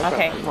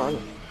Okay.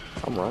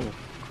 I'm running.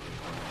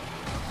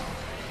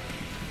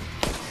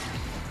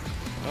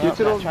 Well, Get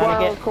to those not trying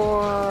to wild get...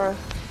 cores.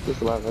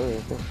 Just a lot of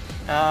everything.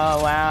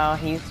 Oh, wow.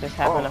 He's just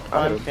having a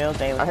fun field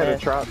day with I had this.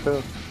 a trap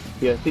too.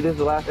 Yeah, see, this is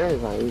the last area.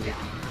 It's not easy.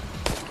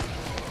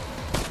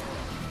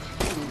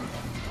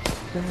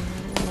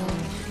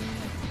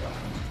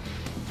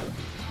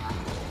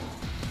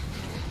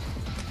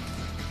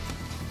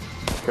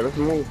 Okay, let's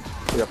move.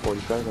 We got 40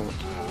 seconds.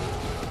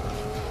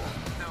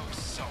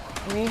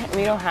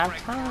 We don't have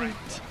time.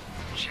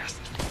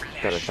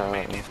 Got a shot.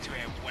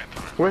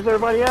 Where's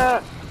everybody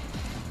at?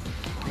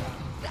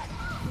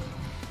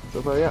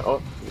 Everybody at?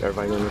 Oh,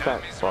 everybody's in the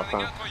attack. Boss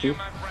time. See?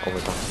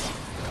 Overtime.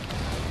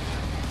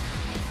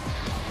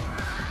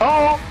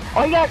 Oh,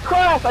 he got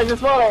crushed. I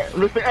just saw that.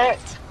 Mr.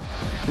 X.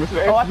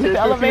 Oh, I took the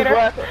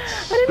elevator.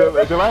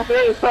 The last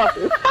area is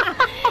talking.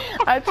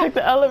 I took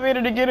the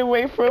elevator to get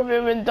away from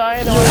him and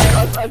died on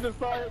it. I just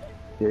saw it.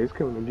 Yeah, he's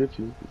coming to get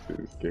you.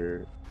 He's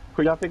scared.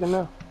 Who y'all picking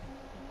now?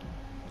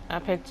 I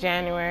picked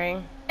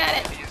January. Got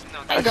it.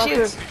 I got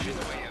this.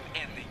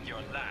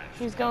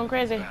 He's going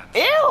crazy.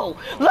 Ew!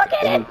 Look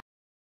at it!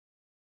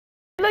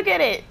 Look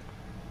at it!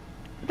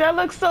 That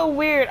looks so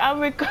weird. I'm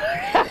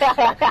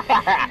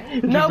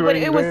No, but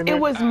it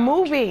was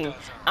moving.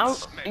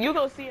 You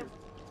go see it.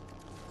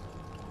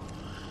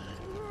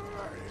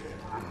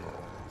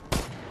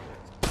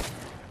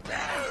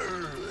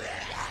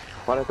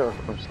 Why did I throw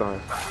a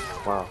stone?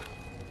 Wow.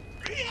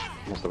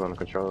 Must have been the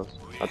controls.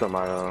 I thought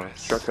my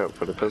shortcut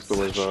for the pistol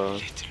was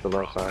the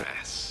left side.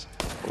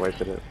 I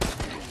wasted it.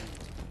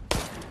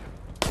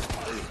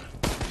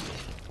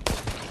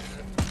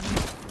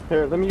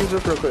 Here, let me use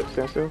this real quick.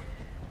 Stand still.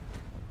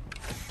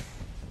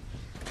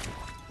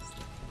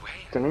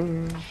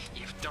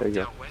 There you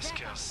go.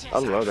 I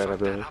love that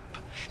ability.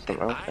 Some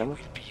ammo.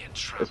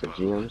 It's a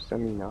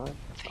GM79.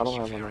 I don't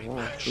have one of one.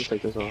 Let me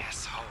take this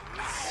off.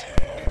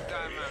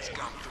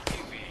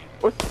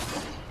 What?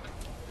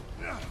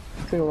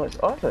 Oh,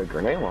 that's a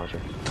grenade launcher.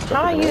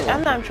 How I use?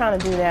 I'm not trying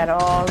to do that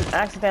at all. I'm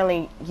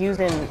accidentally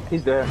using.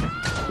 He's dead.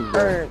 He's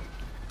dead.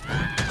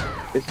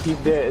 He's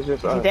dead. It's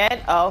just us. He's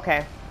dead? Oh,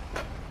 okay.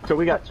 So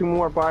we got 2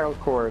 more bio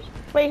cores.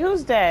 Wait,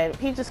 who's dead?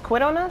 He just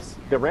quit on us?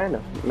 They're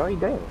random. No, he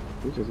dead.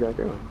 He just got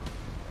killed.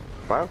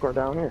 Bio core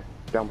down here,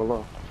 down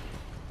below.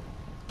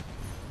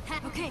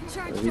 Okay,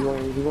 charge. You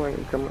want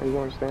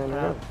to stand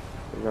there?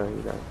 You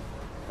got it.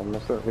 I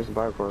messed up. Here's the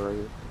bio core right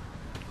here.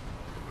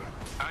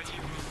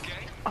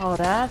 Oh,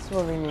 that's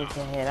what we need to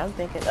hit. I'm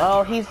thinking.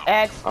 Oh, he's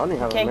X.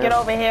 Can't get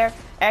over here.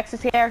 X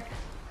is here.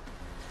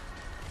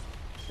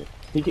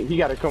 He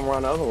got to come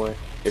around the other way.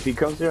 If he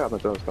comes here, I'm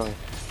gonna throw a stone.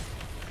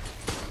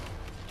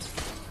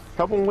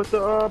 Help him with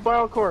the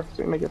bio core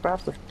so you make it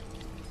faster.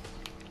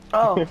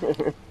 Oh,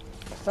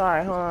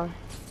 sorry. Hold on.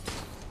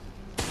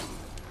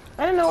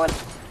 I didn't know what.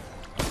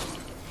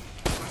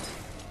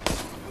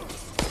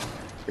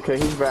 Okay,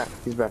 he's back.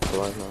 He's back to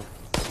life now.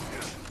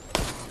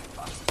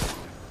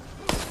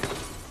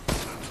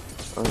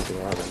 I don't think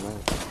I have it now.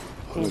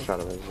 Let me try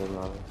to raise him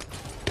out.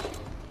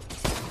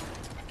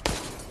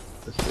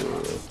 Let's do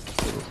this.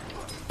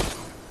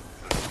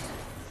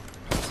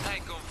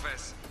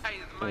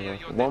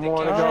 One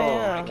more to go.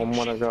 Yeah. One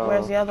more to go.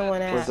 Where's the other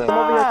one at? Where's that? Come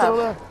over here to the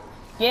left.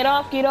 Get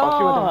off! Get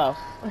off!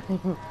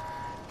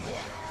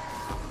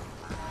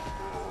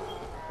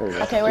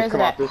 Okay, where's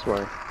come it out at? this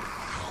way.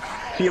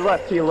 To your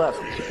left. To your left.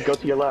 Go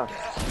to your left.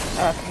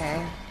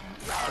 Okay.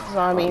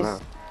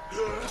 Zombies.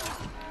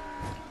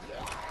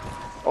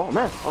 Oh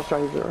man, I'll try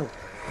to use it.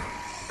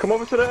 Come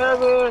over to the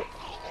exit.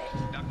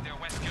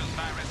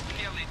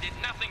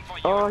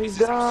 Oh, he's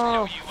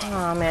down.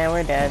 Oh man,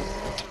 we're dead.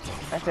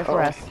 That's it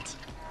for us.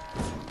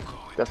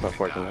 That's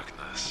unfortunate.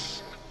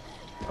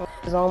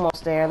 It's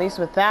almost there, at least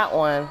with that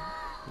one.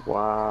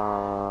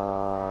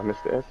 Wow,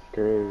 Mr. S is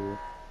crazy.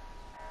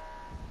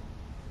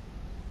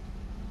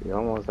 You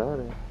almost had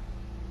it.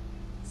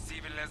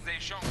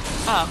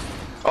 Oh.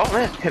 Oh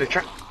man, hit a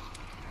trap.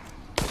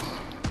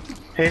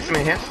 Hey, some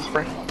enhancer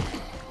spray.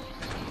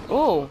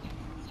 Ooh.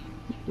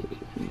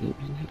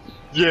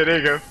 Yeah, there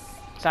you go.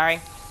 Sorry.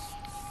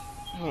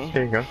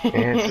 There you go.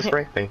 Enhancer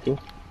spray, thank you.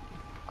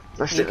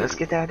 Let's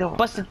get that door.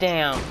 Bust it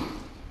down.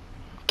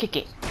 Kick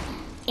it.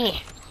 There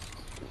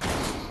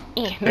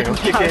you go.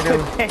 Kick it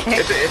in.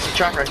 It's a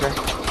trap right there.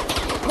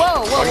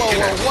 Whoa.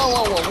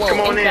 Come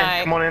on Inside.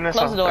 in. Come on in this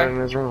Close the door. in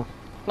this room.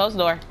 Close the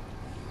door.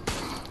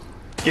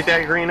 Get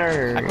that green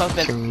herb. I closed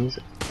it.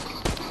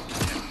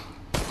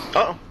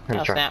 Uh-oh.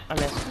 Oh snap, I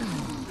missed.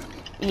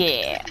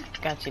 Yeah,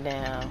 got you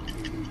down.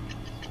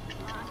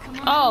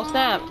 Oh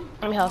snap,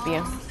 let me help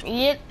you.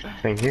 Yep.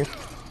 Thank you.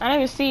 I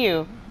didn't even see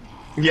you.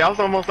 Yeah, I was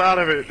almost out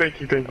of it. Thank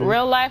you.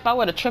 Real life, I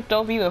would have tripped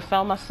over you and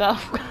fell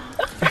myself.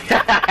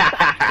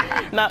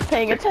 Not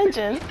paying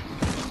attention.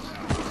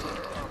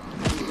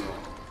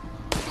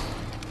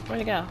 Where'd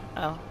he go?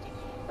 Oh.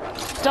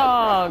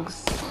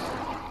 Dogs.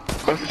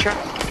 What's the trap?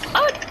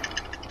 Oh!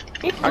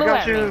 He flew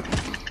at me.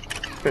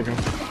 There you go.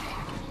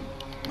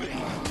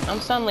 I'm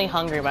suddenly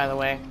hungry, by the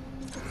way.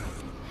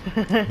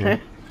 You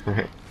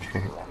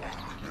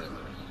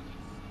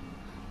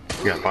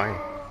got fire.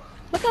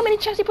 Look how many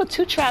traps he put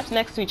 2 traps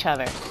next to each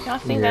other. Y'all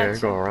seen that? Yeah,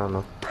 go around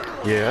them.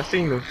 Yeah, I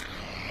seen them.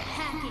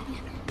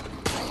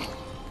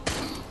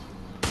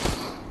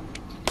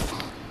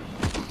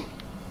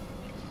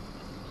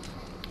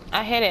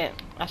 I hit it.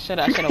 I should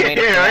have waited for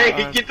Yeah, that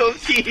hey, one. get those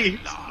keys.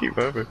 Keep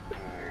moving.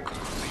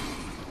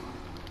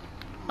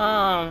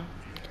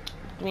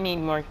 We need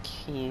more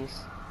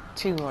keys.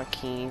 2 more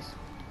keys.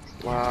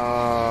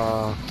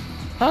 Wow.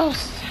 Oh,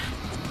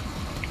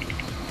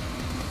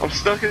 I'm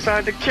stuck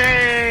inside the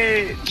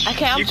cage. I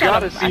can't. I keep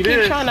trying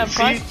to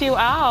bust you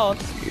out.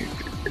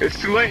 It's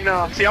too late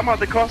now. See, I'm about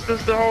to cost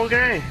us the whole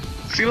game.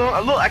 See,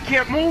 look, I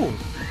can't move.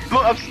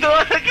 Look, I'm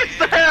stuck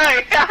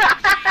inside.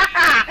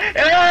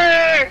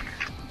 Hey!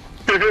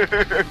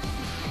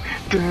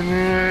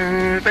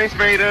 Thanks,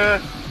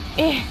 Vader.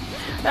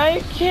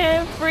 I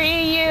can't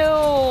free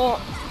you.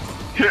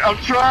 Here, I'm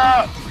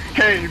trapped.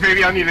 Hey,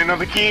 maybe I need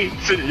another key.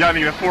 So y'all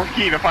need a fourth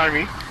key to find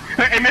me.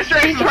 Hey, Mr.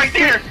 Ace is right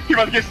there. He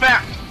about to get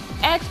snapped.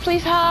 X,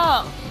 please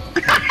help.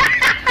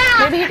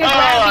 Maybe he can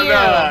grab you.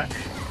 Nah.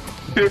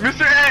 Here,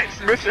 Mr. X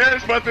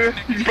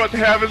he's about to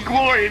have his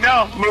glory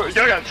now. Look,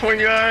 y'all got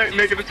 29,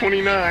 make it a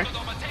 29.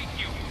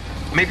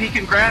 Maybe he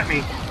can grab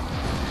me.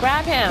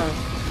 Grab him.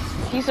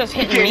 He's just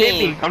He hitting can't me.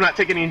 hit me. I'm not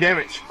taking any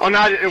damage. Oh, no,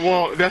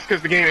 well, that's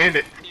because the game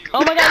ended.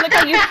 Oh my god, look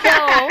how you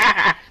fell.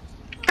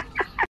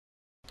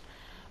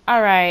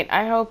 Alright,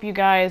 I hope you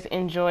guys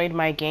enjoyed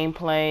my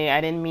gameplay.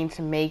 I didn't mean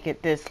to make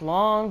it this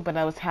long, but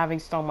I was having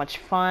so much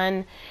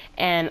fun.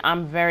 And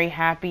I'm very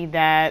happy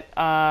that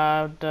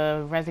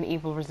the Resident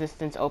Evil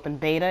Resistance Open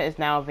Beta is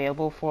now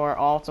available for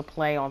all to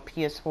play on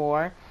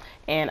PS4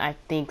 and I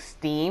think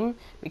Steam,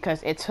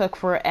 because it took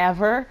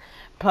forever.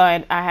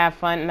 But I have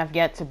fun and I've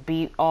yet to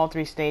beat all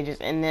 3 stages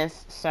in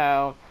this,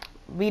 so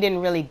we didn't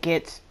really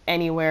get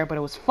anywhere, but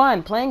it was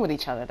fun playing with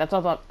each other. That's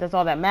all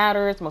that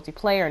matters,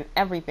 multiplayer and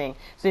everything.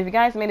 So if you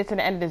guys made it to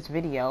the end of this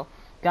video,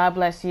 God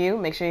bless you.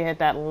 Make sure you hit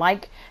that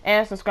like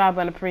and subscribe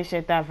button.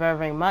 Appreciate that very,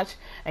 very much.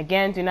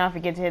 Again, do not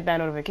forget to hit that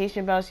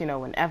notification bell so you know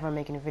whenever I'm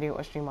making a video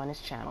or stream on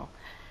this channel.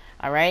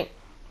 Alright?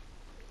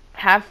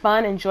 Have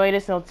fun. Enjoy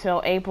this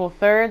until April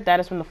 3rd. That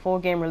is when the full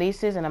game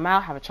releases, and I'm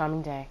out. Have a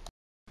charming day.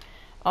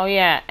 Oh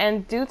yeah,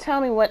 and do tell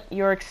me what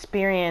your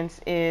experience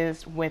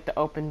is with the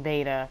open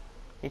beta.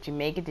 Did you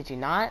make it? Did you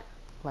not?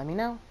 Let me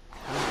know.